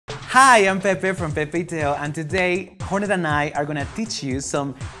Hi, I'm Pepe from Pepe y Teo, and today Hornet and I are gonna teach you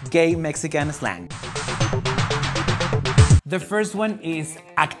some gay Mexican slang. The first one is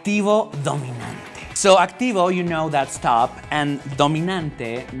activo dominante. So activo, you know that's top, and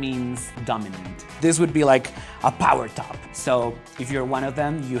dominante means dominant. This would be like a power top. So if you're one of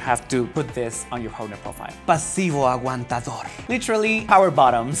them, you have to put this on your Hornet profile. Pasivo aguantador. Literally power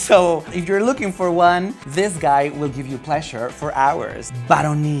bottom. So if you're looking for one, this guy will give you pleasure for hours.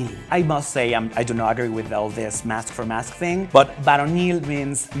 Varonil. I must say I do not agree with all this mask for mask thing, but varonil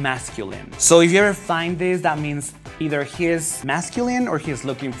means masculine. So if you ever find this, that means either he is masculine or he's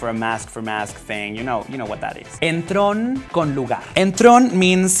looking for a mask for mask thing. You know what that is. Entrón con lugar. Entrón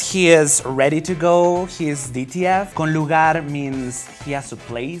means he is ready to go, he is DTF. Con lugar means he has a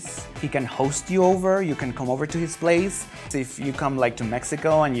place. He can host you over, you can come over to his place. If you come like to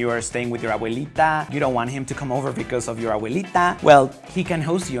Mexico and you are staying with your abuelita, you don't want him to come over because of your abuelita, well, he can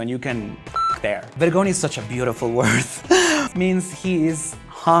host you and you can there. Vergón is such a beautiful word. Means he is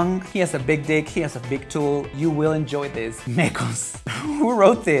hung, he has a big dick, he has a big tool. You will enjoy this. Mecos. Who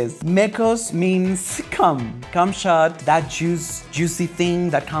wrote this? Mecos means cum shot, that juicy thing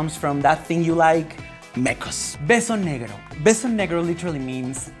that comes from that thing you like. Mecos. Beso negro. Beso negro literally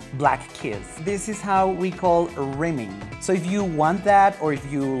means black kiss. This is how we call rimming. So if you want that or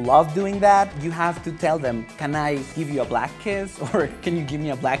if you love doing that, you have to tell them, can I give you a black kiss or can you give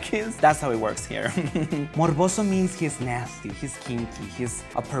me a black kiss? That's how it works here. Morboso means he's nasty, he's kinky, he's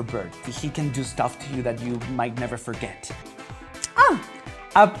a pervert. He can do stuff to you that you might never forget.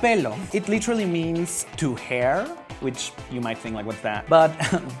 A pelo. It literally means to hair, which you might think like, what's that? But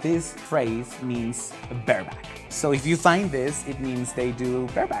this phrase means bareback. So if you find this, it means they do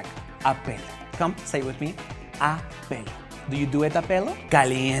bareback. A pelo. Come, say it with me. A pelo. Do you do it a pelo?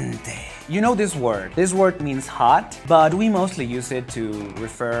 Caliente. You know this word. This word means hot, but we mostly use it to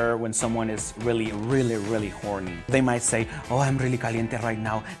refer when someone is really horny. They might say, oh, I'm really caliente right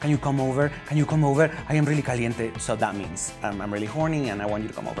now. Can you come over? Can you come over? I am really caliente. So that means I'm really horny and I want you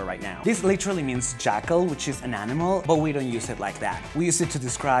to come over right now. This literally means jackal, which is an animal, but we don't use it like that. We use it to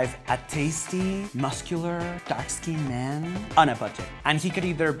describe a tasty, muscular, dark-skinned man on a budget. And he could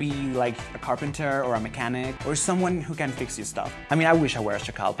either be like a carpenter or a mechanic or someone who can fix you stuff. I mean, I wish I were a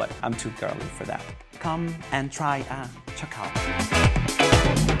chacal, but I'm too girly for that. Come and try a chacal.